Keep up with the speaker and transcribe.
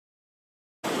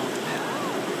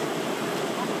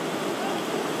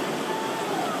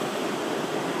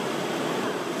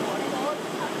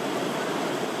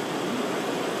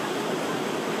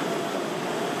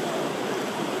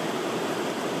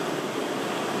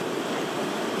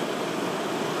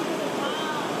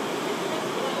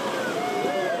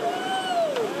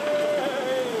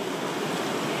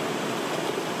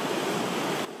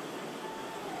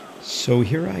So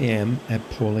here I am at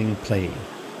poling play,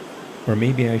 or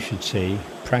maybe I should say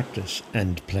practice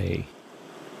and play.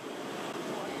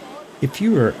 If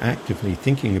you are actively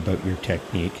thinking about your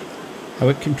technique, how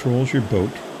it controls your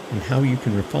boat, and how you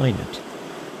can refine it,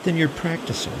 then you're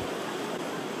practicing.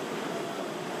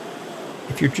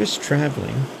 If you're just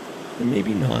traveling, then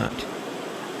maybe not.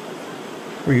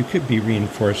 Or you could be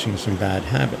reinforcing some bad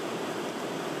habit.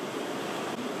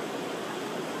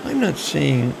 I'm not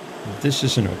saying this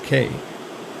isn't okay.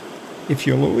 If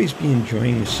you'll always be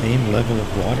enjoying the same level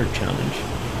of water challenge,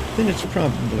 then it's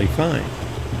probably fine.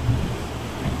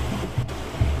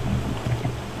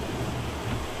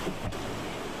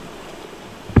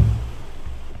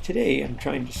 Today I'm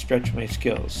trying to stretch my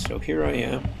skills, so here I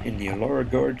am in the Elora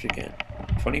Gorge again,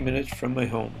 20 minutes from my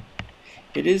home.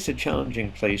 It is a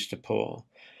challenging place to pole.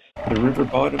 The river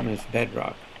bottom is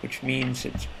bedrock, which means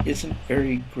it isn't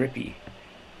very grippy.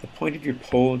 The point of your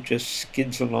pole just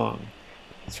skids along.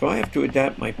 So I have to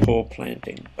adapt my pole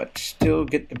planting, but still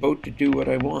get the boat to do what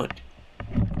I want.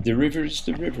 The river is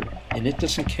the river, and it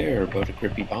doesn't care about a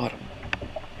grippy bottom.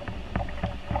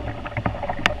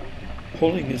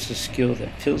 Poling is a skill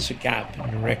that fills a gap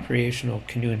in the recreational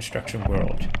canoe instruction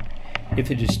world. If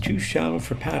it is too shallow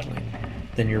for paddling,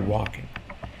 then you're walking.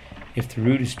 If the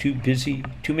route is too busy,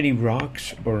 too many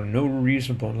rocks, or no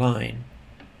reasonable line,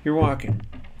 you're walking.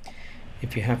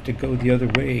 If you have to go the other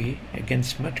way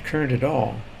against much current at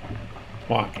all,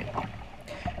 walking.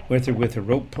 Whether with a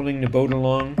rope pulling the boat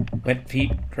along, wet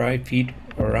feet, dry feet,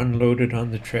 or unloaded on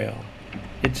the trail,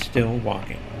 it's still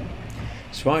walking.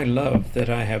 So I love that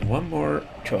I have one more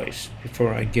choice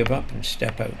before I give up and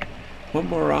step out. One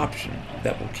more option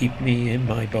that will keep me in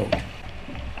my boat.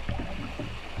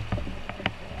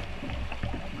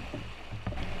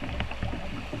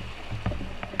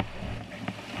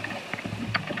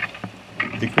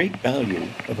 The great value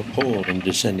of a pole in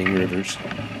descending rivers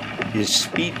is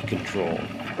speed control.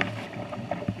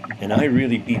 And I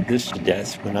really beat this to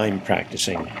death when I'm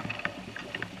practicing.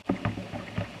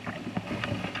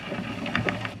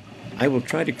 I will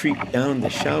try to creep down the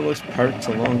shallowest parts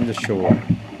along the shore.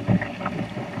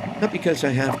 Not because I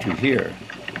have to here,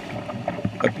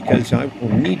 but because I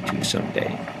will need to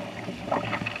someday.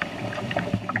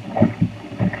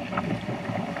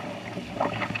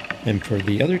 And for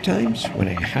the other times, when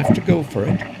I have to go for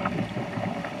it,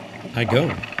 I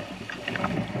go.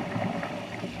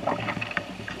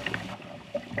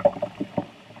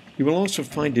 You will also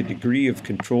find a degree of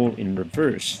control in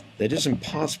reverse that isn't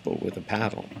possible with a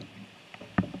paddle.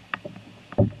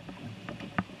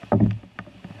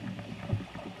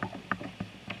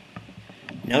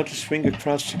 Now to swing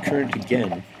across the current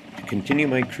again to continue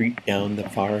my creep down the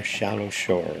far shallow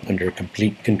shore under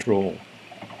complete control.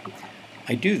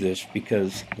 I do this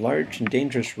because large and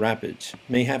dangerous rapids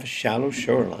may have a shallow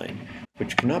shoreline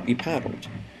which cannot be paddled,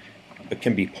 but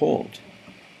can be poled.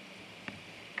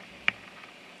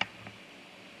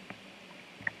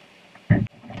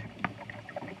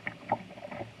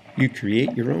 You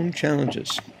create your own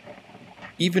challenges,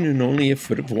 even in only a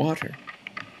foot of water.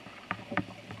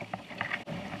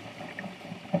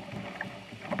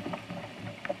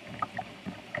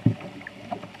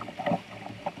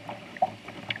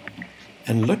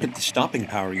 And look at the stopping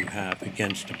power you have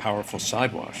against a powerful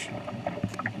sidewash.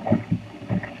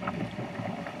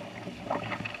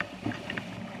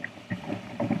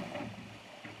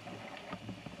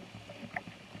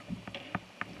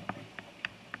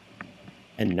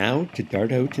 And now to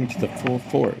dart out into the full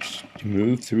force to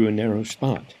move through a narrow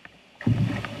spot.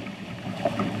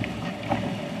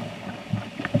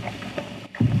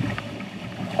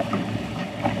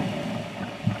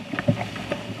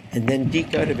 And then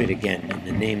deke out of it again in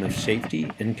the name of safety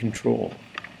and control.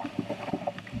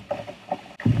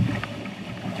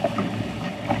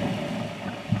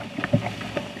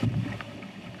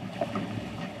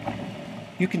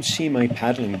 You can see my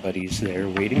paddling buddies there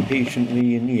waiting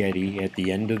patiently in the eddy at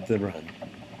the end of the run.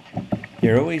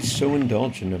 They're always so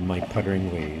indulgent of my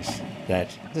puttering ways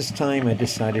that this time I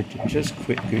decided to just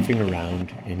quit goofing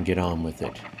around and get on with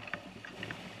it.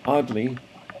 Oddly,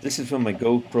 this is when my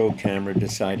GoPro camera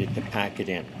decided to pack it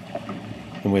in.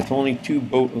 And with only 2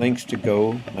 boat lengths to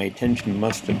go, my attention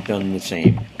must have done the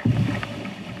same.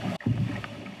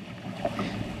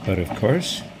 But of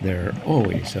course, there are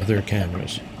always other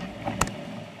cameras.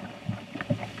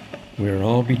 We're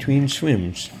all between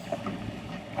swims.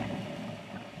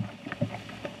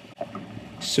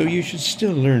 So you should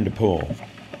still learn to pole.